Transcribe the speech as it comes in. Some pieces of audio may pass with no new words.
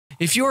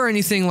If you are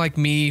anything like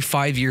me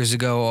 5 years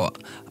ago,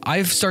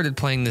 I've started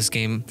playing this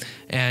game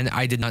and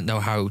I did not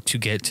know how to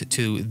get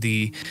to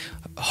the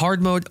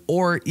hard mode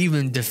or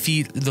even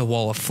defeat the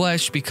wall of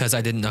flesh because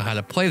I didn't know how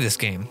to play this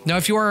game. Now,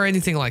 if you are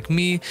anything like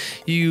me,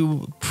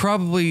 you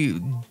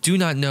probably do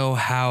not know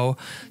how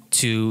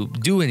to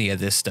do any of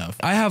this stuff.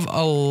 I have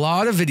a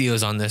lot of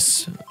videos on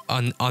this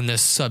on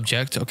this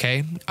subject,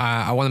 okay?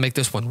 I want to make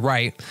this one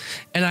right,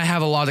 and I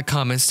have a lot of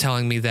comments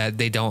telling me that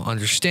they don't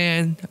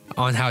understand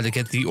on how to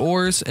get the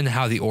ores and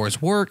how the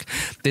ores work.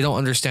 They don't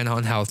understand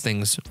on how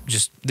things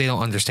they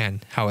don't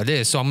understand how it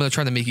is. So I'm going to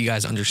try to make you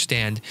guys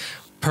understand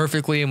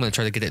perfectly. I'm going to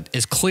try to get it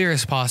as clear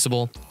as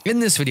possible in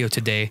this video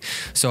today,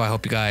 so I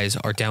hope you guys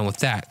are down with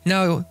that.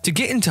 Now, to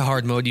get into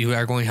hard mode, you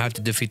are going to have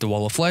to defeat the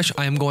wall of flesh.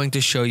 I am going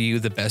to show you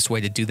the best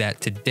way to do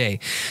that today.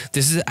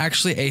 This is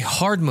actually a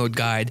hard mode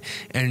guide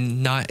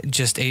and not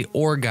just a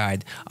ore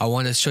guide. I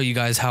want to show you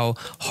guys how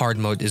hard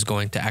mode is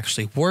going to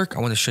actually work. I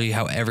want to show you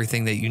how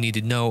everything that you need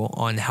to know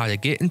on how to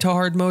get into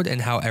hard mode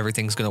and how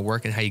everything's going to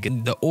work and how you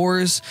get the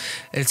ores.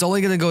 It's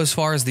only going to go as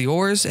far as the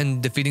ores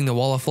and defeating the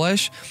wall of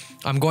flesh.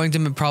 I'm going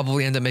to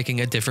probably end up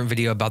making a different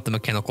video about the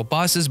mechanical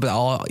bosses, but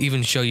I'll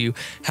even show you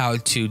how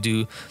to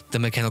do the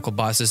mechanical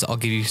bosses. I'll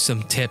give you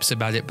some tips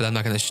about it, but I'm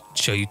not going to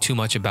show you too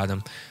much about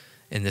them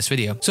in this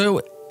video.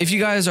 So if you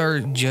guys are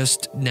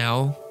just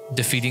now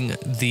defeating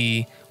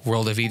the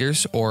World of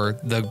Eaters or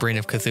the Brain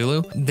of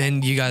Cthulhu,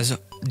 then you guys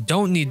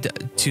don't need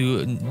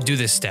to do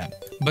this step.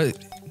 But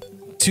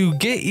to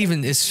get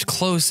even as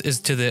close as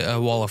to the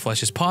wall of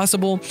flesh as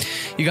possible,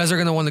 you guys are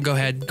going to want to go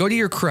ahead, go to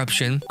your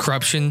corruption,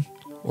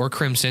 or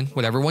crimson,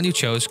 whatever one you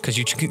chose, because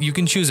you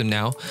can choose them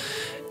now,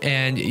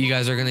 and you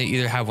guys are going to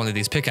either have one of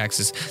these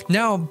pickaxes.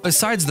 Now,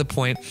 besides the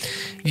point,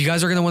 you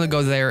guys are going to want to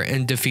go there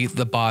and defeat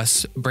the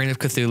boss, Brain of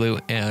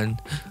Cthulhu,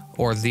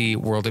 or the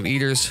World of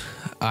Eaters.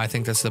 I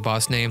think that's the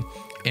boss name.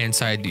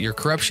 Inside your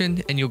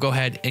corruption, and you'll go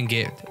ahead and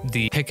get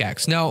the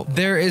pickaxe. Now,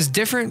 there is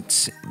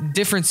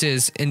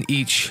differences in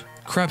each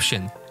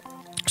corruption.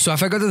 So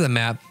if I go to the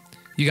map,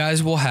 you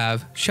guys will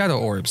have shadow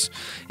orbs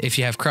if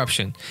you have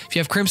corruption. If you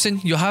have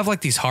crimson, you'll have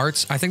like these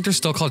hearts. I think they're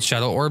still called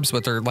shadow orbs,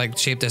 but they're like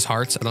shaped as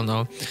hearts. I don't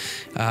know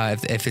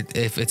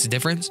if it's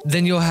different.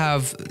 Then you'll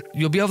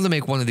be able to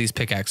make one of these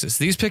pickaxes.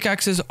 These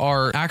pickaxes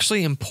are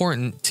actually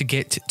important to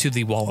get to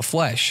the wall of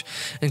flesh,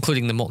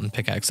 including the molten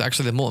pickaxe.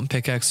 Actually, the molten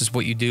pickaxe is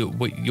what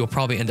you'll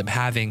probably end up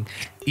having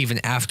even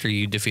after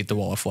you defeat the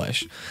wall of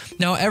flesh.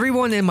 Now,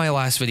 everyone in my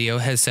last video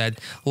has said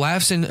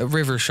laughs in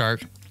River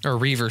Shark. Or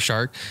Reaver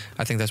Shark,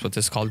 I think that's what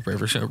this is called,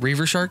 Reaver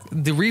Shark.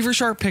 The Reaver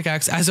Shark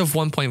pickaxe, as of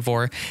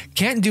 1.4,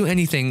 can't do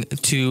anything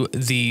to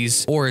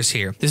these ores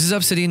here. This is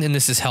obsidian and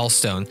this is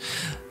hellstone.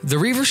 The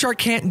Reaver Shark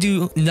can't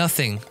do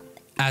nothing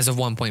as of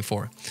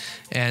 1.4.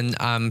 And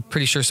I'm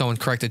pretty sure someone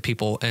corrected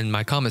people in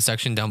my comment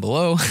section down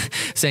below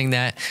saying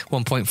that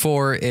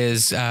 1.4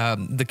 is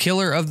the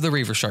killer of the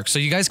Reaver Shark. So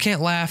you guys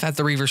can't laugh at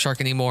the Reaver Shark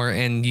anymore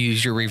and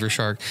use your Reaver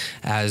Shark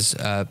as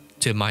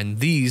to mine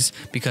these,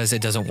 because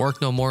it doesn't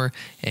work no more.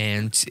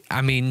 And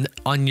I mean,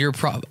 on your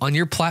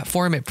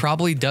platform it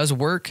probably does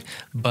work,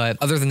 but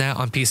other than that,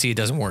 on PC it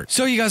doesn't work.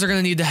 So you guys are going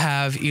to need to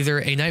have either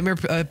a nightmare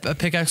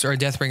pickaxe or a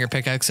deathbringer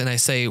pickaxe, and I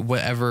say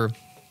whatever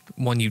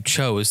one you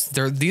chose.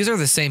 These are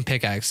the same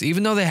pickaxe,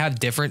 even though they have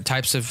different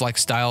types of like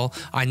style.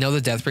 I know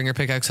the Deathbringer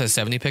pickaxe has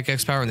 70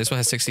 pickaxe power and this one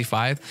has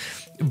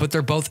 65, but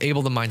they're both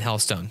able to mine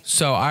hellstone.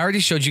 So I already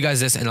showed you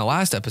guys this in the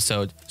last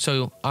episode.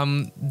 So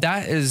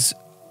that is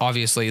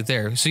obviously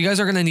there. So you guys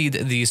are going to need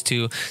these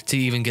two to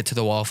even get to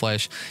the wall of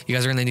flesh. You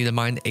guys are going to need to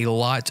mine a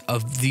lot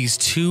of these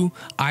two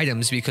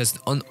items, because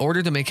in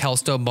order to make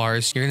hellstone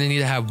bars, you're going to need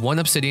to have 1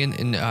 obsidian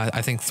and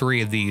I think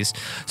 3 of these.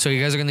 So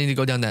you guys are going to need to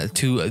go down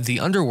to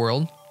the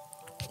underworld,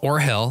 or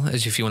hell,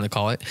 as if you want to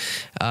call it.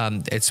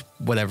 It's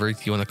whatever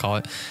you want to call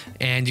it.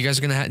 And you guys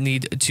are going to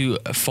need to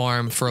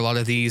farm for a lot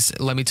of these.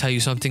 Let me tell you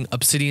something.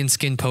 Obsidian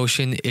skin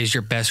potion is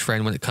your best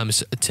friend when it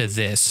comes to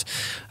this.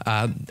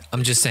 I'm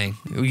just saying.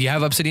 You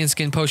have obsidian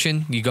skin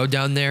potion. You go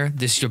down there.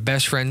 This is your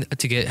best friend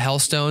to get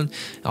hellstone.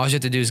 All you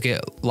have to do is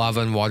get lava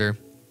and water,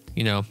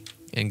 you know,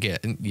 and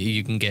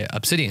you can get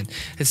obsidian.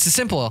 It's the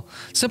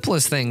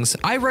simplest things.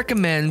 I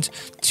recommend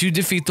to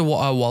defeat the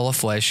wall of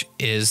flesh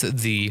is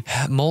the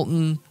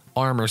molten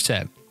armor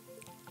set.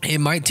 It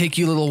might take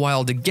you a little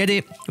while to get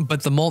it,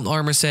 but the molten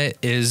armor set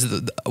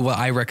is what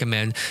I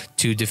recommend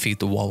to defeat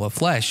the wall of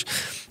flesh.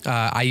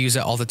 I use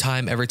it all the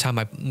time. Every time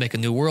I make a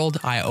new world,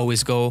 I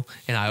always go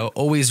and I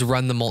always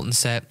run the molten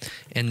set,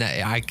 and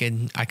I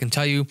can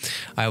tell you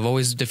I've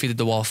always defeated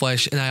the wall of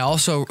flesh. And I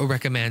also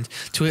recommend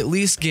to at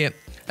least get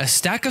a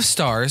stack of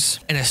stars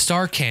and a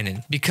star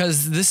cannon,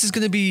 because this is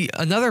going to be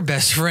another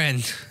best friend.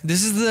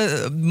 This is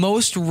the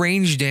most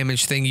range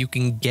damage thing you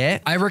can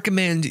get. I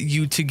recommend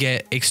you to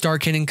get a star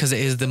cannon because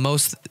it is the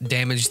most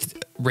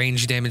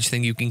range damage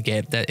thing you can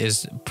get that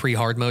is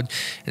pre-hard mode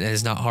and that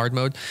is not hard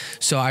mode.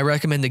 So I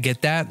recommend to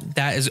get that.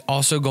 That is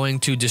also going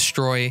to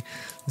destroy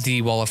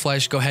the wall of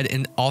flesh. Go ahead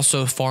and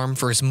also farm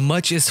for as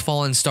much as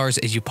fallen stars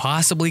as you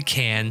possibly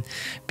can,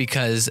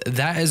 because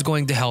that is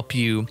going to help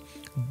you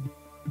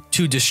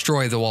to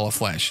destroy the wall of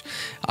flesh.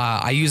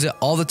 I use it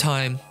all the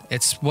time.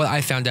 It's what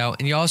I found out.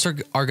 And you also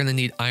are going to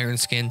need iron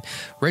skin,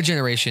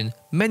 regeneration,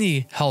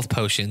 many health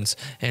potions,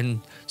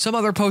 and some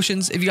other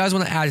potions. If you guys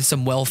want to add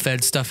some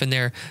well-fed stuff in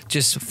there,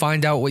 just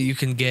find out what you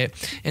can get.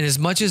 And as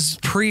much as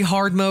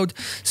pre-hard mode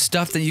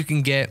stuff that you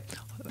can get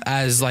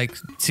as like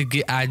to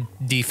add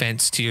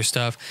defense to your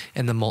stuff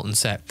in the molten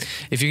set.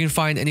 If you can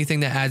find anything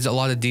that adds a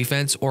lot of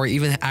defense, or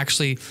even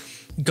actually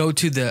go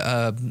to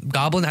the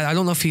goblin. I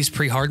don't know if he's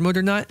pre-hard mode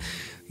or not.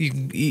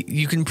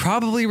 You can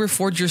probably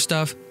reforge your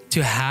stuff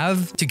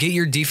to get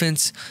your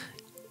defense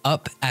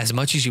up as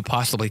much as you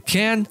possibly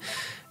can,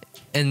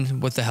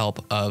 and with the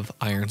help of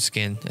iron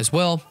skin as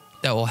well,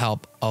 that will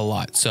help a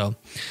lot. So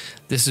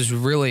this is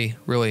really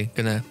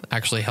gonna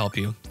actually help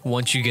you.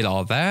 Once you get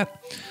all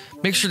that,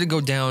 make sure to go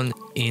down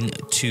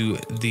into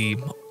the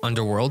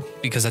underworld,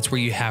 because that's where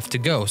you have to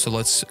go.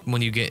 So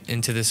when you get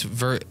into this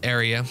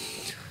area,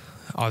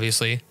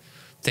 obviously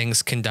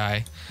things can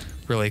die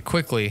really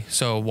quickly.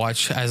 So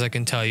watch as I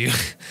can tell you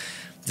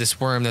this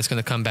worm that's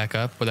going to come back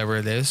up, whatever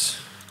it is.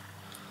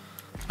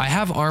 I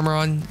have armor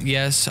on,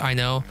 yes, I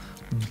know,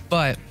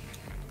 but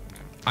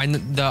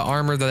the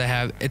armor that I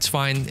have, it's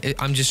fine.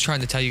 I'm just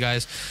trying to tell you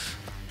guys,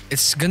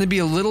 it's going to be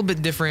a little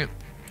bit different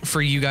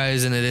for you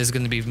guys than it is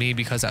going to be me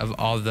because of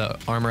all the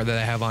armor that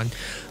I have on,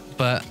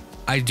 but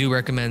I do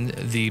recommend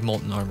the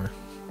molten armor.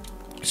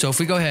 So if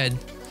we go ahead,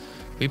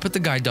 we put the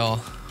guide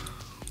doll,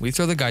 we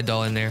throw the guide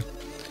doll in there,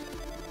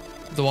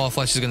 the wall of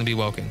flesh is going to be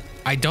woken.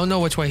 I don't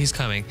know which way he's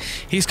coming.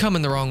 He's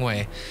coming the wrong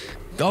way.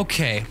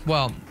 Okay,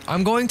 well,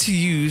 I'm going to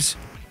use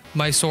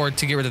my sword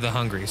to get rid of the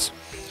hungries,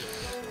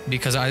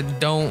 because I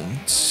don't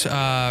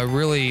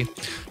really...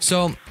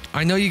 So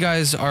I know you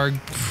guys are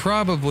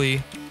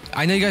probably...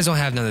 I know you guys don't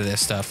have none of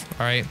this stuff,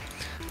 all right?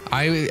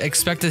 I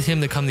expected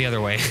him to come the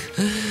other way.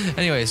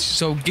 Anyways,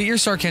 so get your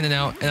star cannon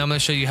out, and I'm going to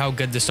show you how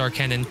good the star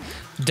cannon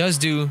does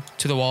do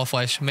to the wall of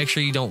flesh. Make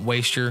sure you don't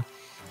waste your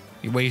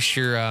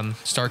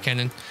star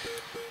cannon.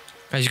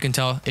 As you can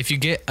tell, if you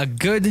get a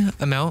good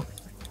amount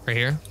right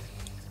here,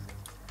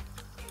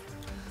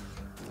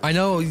 I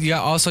know you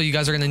guys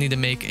are going to need to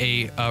make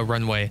a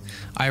runway.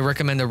 I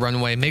recommend a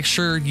runway. Make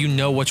sure you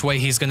know which way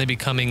he's going to be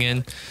coming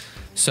in.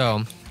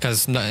 So,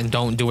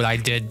 don't do what I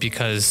did,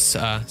 because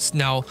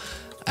now,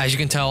 as you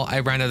can tell,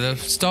 I ran out of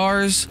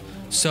stars.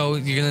 So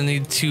you're going to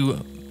need to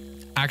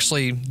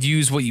actually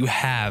use what you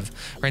have.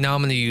 Right now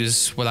I'm going to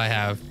use what I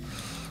have,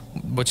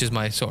 which is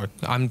my sword.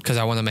 Because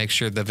I want to make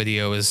sure the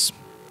video is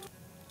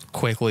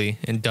quickly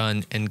and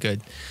done and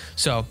good.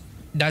 So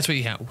that's what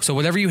you have. So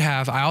whatever you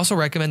have, I also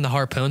recommend the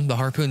harpoon. The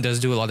harpoon does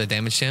do a lot of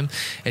damage to him.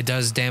 It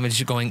does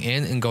damage going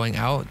in and going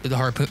out. The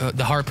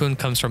harpoon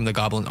comes from the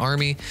goblin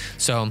army.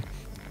 So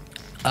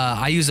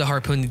I use the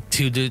harpoon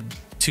to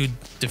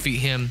defeat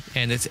him,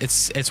 and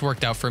it's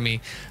worked out for me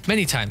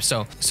many times.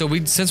 So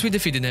since we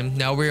defeated him,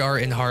 now we are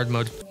in hard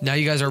mode. Now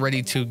you guys are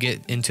ready to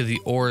get into the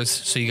ores.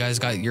 So you guys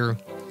got your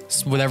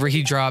whatever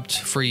he dropped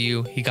for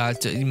you. He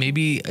got,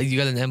 maybe you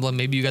got an emblem,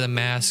 maybe you got a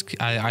mask.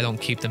 I don't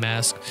keep the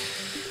mask,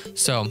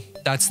 so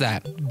that's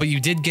that. But you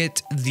did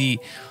get the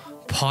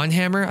pawn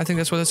hammer, I think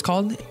that's what it's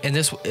called, and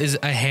this is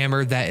a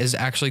hammer that is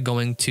actually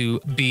going to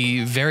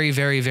be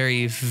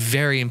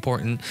very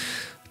important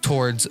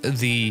towards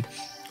the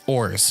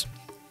ores.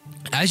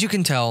 As you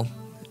can tell,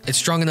 it's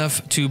strong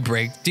enough to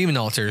break demon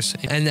altars,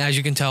 and as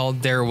you can tell,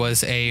 there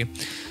was a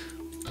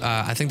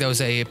I think that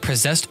was a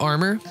possessed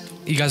armor.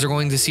 You guys are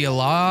going to see a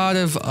lot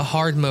of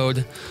hard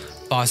mode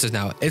bosses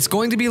now. It's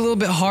going to be a little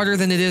bit harder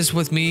than it is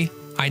with me,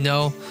 I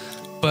know,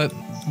 but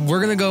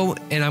we're gonna go,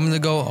 and I'm gonna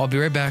go, I'll be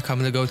right back. I'm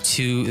gonna go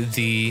to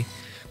the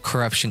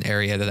corruption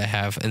area that I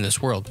have in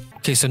this world.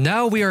 Okay, so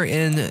now we are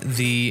in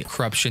the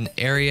corruption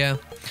area,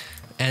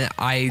 and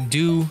I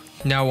do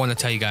now want to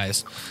tell you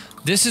guys,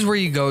 this is where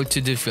you go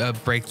to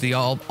break the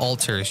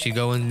altars. You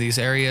go in these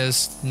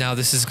areas. Now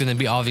this is going to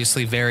be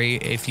obviously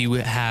if you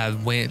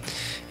have went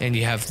and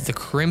you have the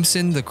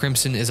crimson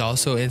is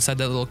also inside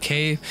that little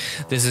cave.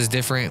 This is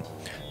different.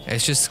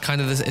 It's just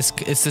kind of this,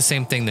 it's the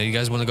same thing though. You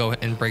guys want to go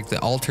and break the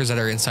altars that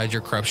are inside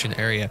your corruption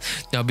area.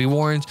 Now be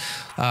warned,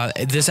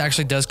 this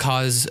actually does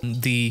cause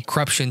the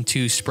corruption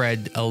to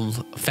spread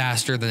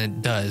faster than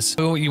it does.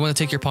 So you want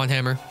to take your pawn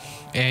hammer,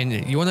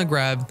 and you want to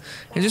grab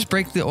and just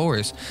break the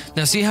ores.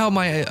 Now see how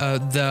my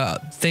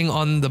the thing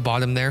on the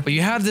bottom there, but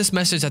you have this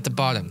message at the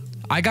bottom.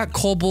 I got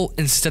cobalt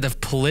instead of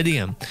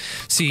palladium.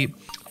 See,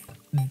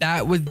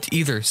 that would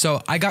either.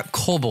 So I got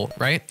cobalt,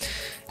 right?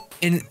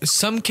 In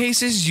some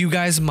cases, you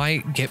guys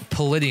might get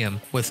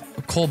palladium with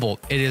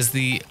cobalt. It is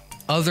the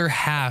other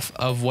half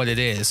of what it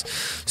is.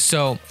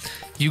 So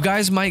you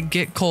guys might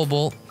get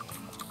cobalt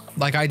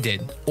like I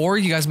did, or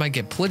you guys might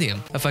get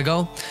palladium. If I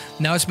go,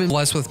 now it's been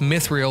blessed with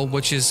mithril,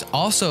 which is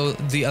also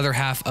the other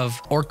half of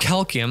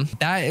orichalcum.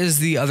 That is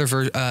the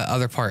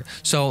other part.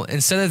 So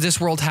instead of this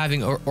world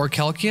having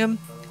orichalcum,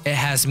 it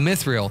has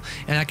mithril,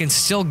 and I can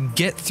still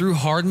get through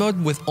hard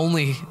mode with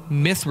only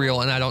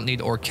mithril, and I don't need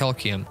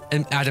orichalcum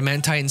and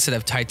adamantite instead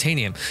of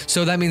titanium.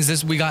 So that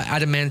means we got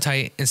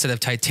adamantite instead of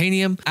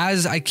titanium.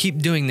 As I keep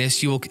doing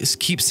this, you will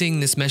keep seeing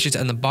this message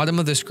on the bottom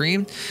of the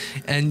screen,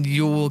 and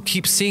you will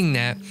keep seeing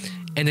that,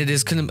 and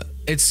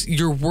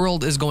your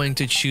world is going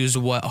to choose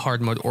what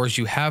hard mode ores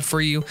you have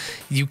for you.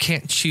 You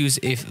can't choose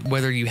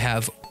whether you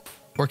have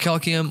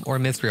orichalcum or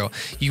mithril.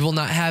 You will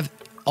not have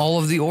all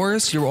of the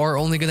ores. You are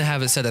only going to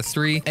have a set of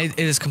 3. It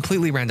is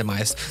completely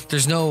randomized.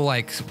 There's no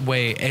like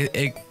way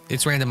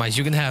it's randomized.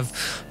 You can have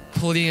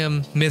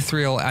palladium,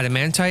 mithril,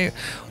 adamantite,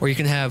 or you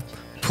can have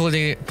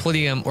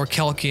palladium,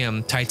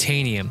 orichalcum,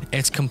 titanium.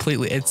 It's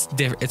completely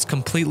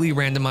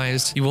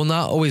randomized. You will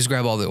not always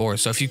grab all the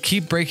ores. So if you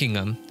keep breaking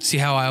them, see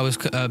how I was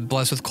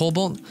blessed with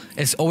cobalt?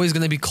 It's always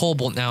going to be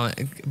cobalt now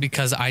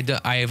because I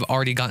have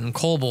already gotten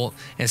cobalt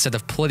instead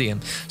of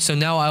palladium. So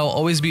now I will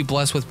always be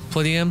blessed with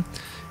palladium,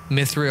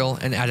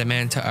 mithril, and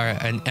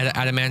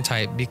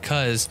adamantite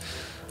because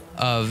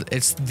of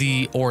it's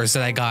the ores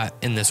that I got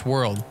in this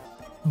world.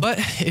 But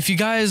if you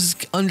guys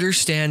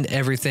understand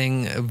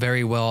everything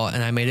very well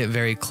and I made it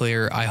very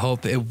clear, I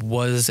hope it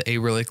was a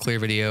really clear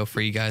video for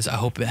you guys. I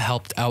hope it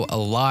helped out a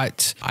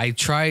lot. I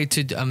try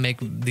to make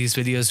these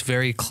videos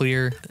very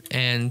clear,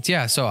 and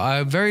yeah, so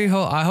I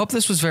hope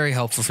this was very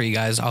helpful for you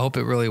guys. I hope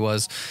it really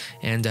was,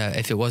 and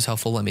if it was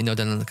helpful, let me know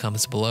down in the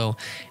comments below.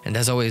 And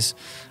as always,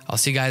 I'll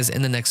see you guys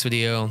in the next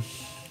video.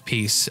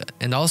 Peace.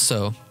 And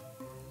also,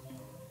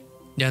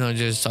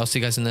 I'll see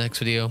you guys in the next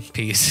video.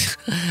 Peace.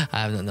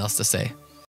 I have nothing else to say.